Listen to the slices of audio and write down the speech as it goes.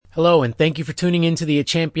Hello, and thank you for tuning into the A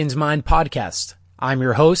Champion's Mind podcast. I'm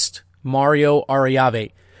your host, Mario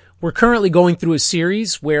Ariave. We're currently going through a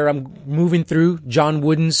series where I'm moving through John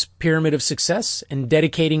Wooden's Pyramid of Success and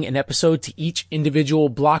dedicating an episode to each individual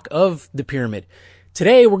block of the pyramid.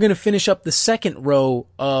 Today, we're going to finish up the second row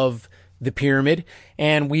of the pyramid,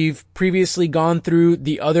 and we've previously gone through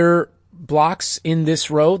the other blocks in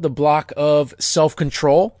this row, the block of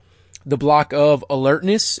self-control, the block of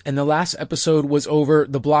alertness, and the last episode was over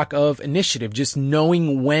the block of initiative, just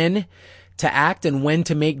knowing when to act and when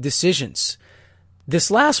to make decisions. This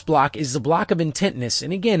last block is the block of intentness.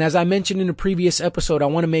 And again, as I mentioned in a previous episode, I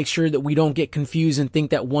want to make sure that we don't get confused and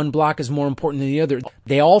think that one block is more important than the other.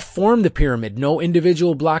 They all form the pyramid. No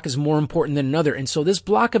individual block is more important than another. And so this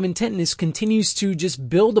block of intentness continues to just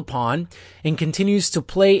build upon and continues to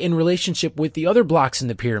play in relationship with the other blocks in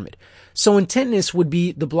the pyramid. So intentness would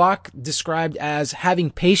be the block described as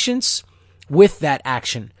having patience with that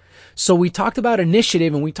action. So we talked about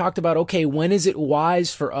initiative and we talked about, okay, when is it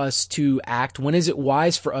wise for us to act? When is it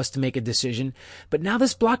wise for us to make a decision? But now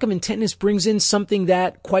this block of intentness brings in something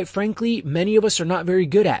that, quite frankly, many of us are not very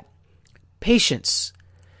good at. Patience.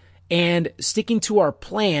 And sticking to our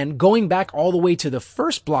plan, going back all the way to the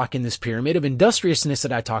first block in this pyramid of industriousness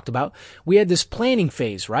that I talked about, we had this planning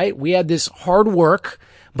phase, right? We had this hard work,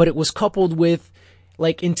 but it was coupled with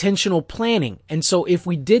like intentional planning. And so if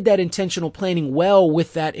we did that intentional planning well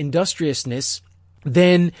with that industriousness,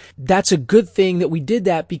 then that's a good thing that we did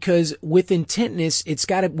that, because with intentness,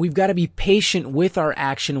 we've got to be patient with our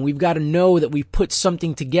action. And we've got to know that we put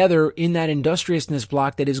something together in that industriousness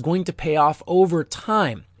block that is going to pay off over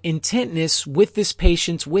time. Intentness, with this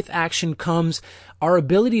patience, with action, comes our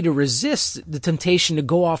ability to resist the temptation to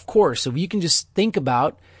go off course. So you can just think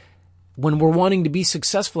about when we're wanting to be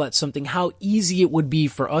successful at something, how easy it would be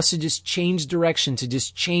for us to just change direction, to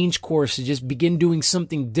just change course, to just begin doing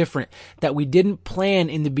something different that we didn't plan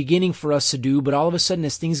in the beginning for us to do. But all of a sudden,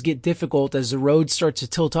 as things get difficult, as the road starts to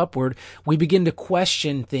tilt upward, we begin to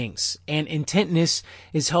question things. And intentness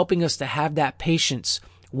is helping us to have that patience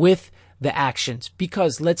with the actions,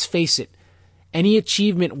 because let's face it, any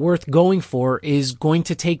achievement worth going for is going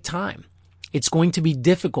to take time. It's going to be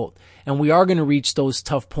difficult, and we are going to reach those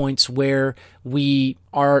tough points where we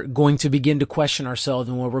are going to begin to question ourselves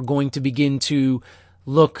and where we're going to begin to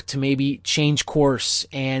look to maybe change course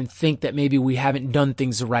and think that maybe we haven't done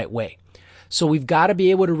things the right way. So we've got to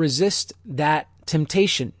be able to resist that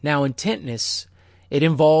temptation. Now, intentness, it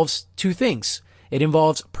involves two things. It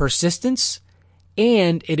involves persistence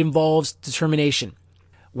and it involves determination.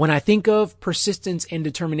 When I think of persistence and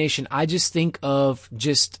determination, I just think of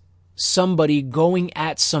just somebody going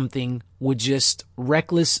at something with just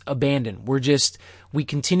reckless abandon. We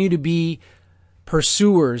continue to be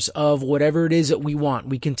pursuers of whatever it is that we want.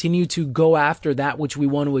 We continue to go after that which we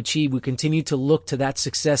want to achieve. We continue to look to that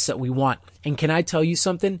success that we want. And can I tell you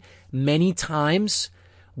something? Many times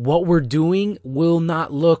what we're doing will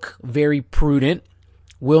not look very prudent,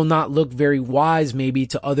 will not look very wise maybe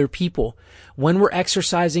to other people. When we're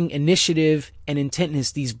exercising initiative and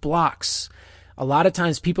intentness, these blocks, a lot of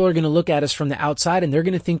times people are going to look at us from the outside and they're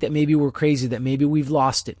going to think that maybe we're crazy, that maybe we've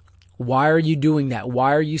lost it. Why are you doing that?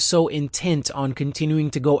 Why are you so intent on continuing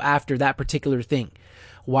to go after that particular thing?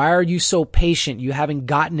 Why are you so patient? You haven't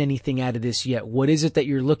gotten anything out of this yet. What is it that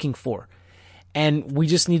you're looking for? And we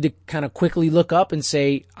just need to kind of quickly look up and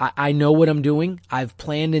say, I know what I'm doing. I've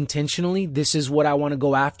planned intentionally. This is what I want to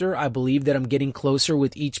go after. I believe that I'm getting closer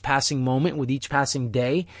with each passing moment, with each passing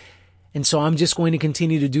day. And so I'm just going to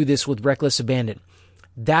continue to do this with reckless abandon.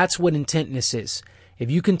 That's what intentness is.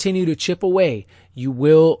 If you continue to chip away, you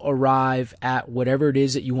will arrive at whatever it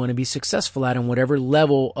is that you want to be successful at and whatever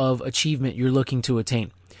level of achievement you're looking to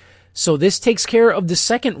attain. So this takes care of the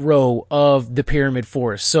second row of the pyramid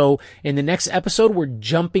for us. So in the next episode, we're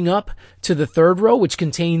jumping up to the third row, which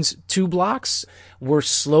contains two blocks. We're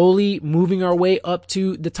slowly moving our way up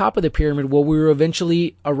to the top of the pyramid where we will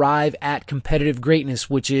eventually arrive at competitive greatness,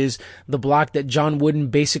 which is the block that John Wooden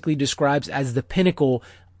basically describes as the pinnacle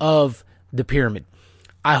of the pyramid.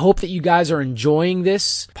 I hope that you guys are enjoying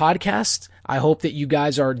this podcast. I hope that you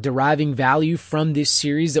guys are deriving value from this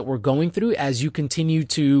series that we're going through as you continue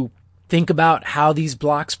to think about how these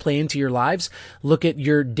blocks play into your lives. Look at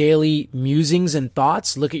your daily musings and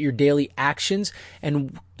thoughts. Look at your daily actions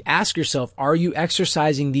and ask yourself, are you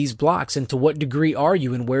exercising these blocks, and to what degree are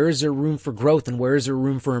you, and where is there room for growth and where is there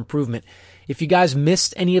room for improvement? If you guys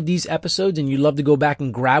missed any of these episodes and you'd love to go back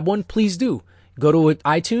and grab one, please do. Go to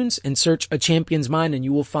iTunes and search A Champion's Mind, and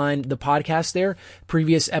you will find the podcast there.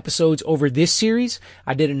 Previous episodes over this series.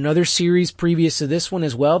 I did another series previous to this one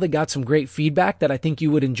as well that got some great feedback that I think you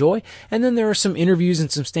would enjoy. And then there are some interviews and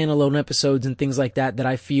some standalone episodes and things like that that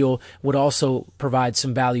I feel would also provide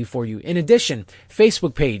some value for you. In addition,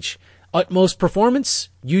 Facebook page, Utmost Performance,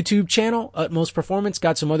 YouTube channel, Utmost Performance,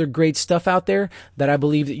 got some other great stuff out there that I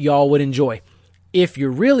believe that y'all would enjoy. If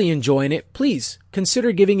you're really enjoying it, please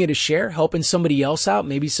consider giving it a share, helping somebody else out,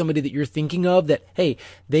 maybe somebody that you're thinking of that, hey,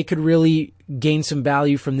 they could really gain some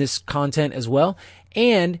value from this content as well.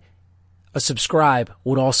 And a subscribe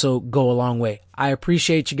would also go a long way. I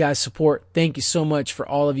appreciate you guys' support. Thank you so much for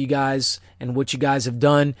all of you guys and what you guys have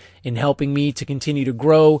done in helping me to continue to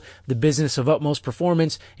grow the business of Utmost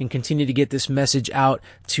Performance and continue to get this message out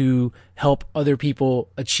to help other people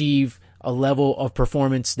achieve a level of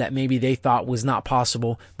performance that maybe they thought was not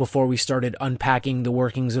possible before we started unpacking the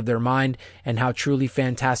workings of their mind and how truly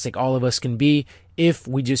fantastic all of us can be if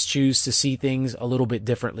we just choose to see things a little bit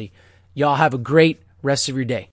differently. Y'all have a great rest of your day.